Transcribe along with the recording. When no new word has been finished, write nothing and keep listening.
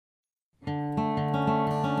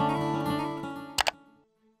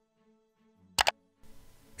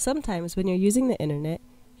Sometimes when you're using the internet,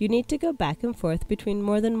 you need to go back and forth between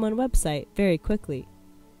more than one website very quickly.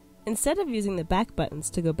 Instead of using the back buttons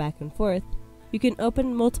to go back and forth, you can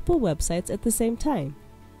open multiple websites at the same time.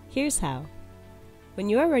 Here's how. When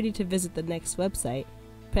you are ready to visit the next website,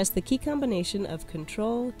 press the key combination of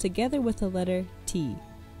Ctrl together with the letter T.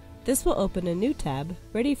 This will open a new tab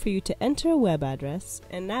ready for you to enter a web address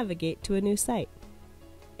and navigate to a new site.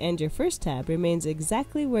 And your first tab remains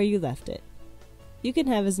exactly where you left it. You can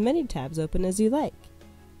have as many tabs open as you like.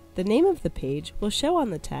 The name of the page will show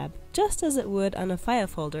on the tab just as it would on a file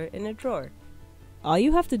folder in a drawer. All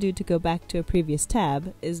you have to do to go back to a previous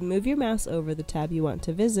tab is move your mouse over the tab you want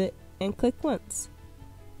to visit and click once.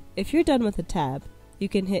 If you're done with a tab, you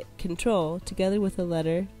can hit Ctrl together with the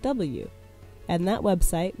letter W, and that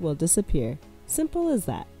website will disappear. Simple as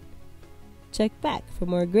that. Check back for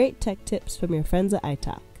more great tech tips from your friends at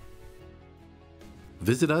iTOK.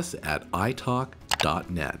 Visit us at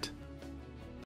iTOK.net.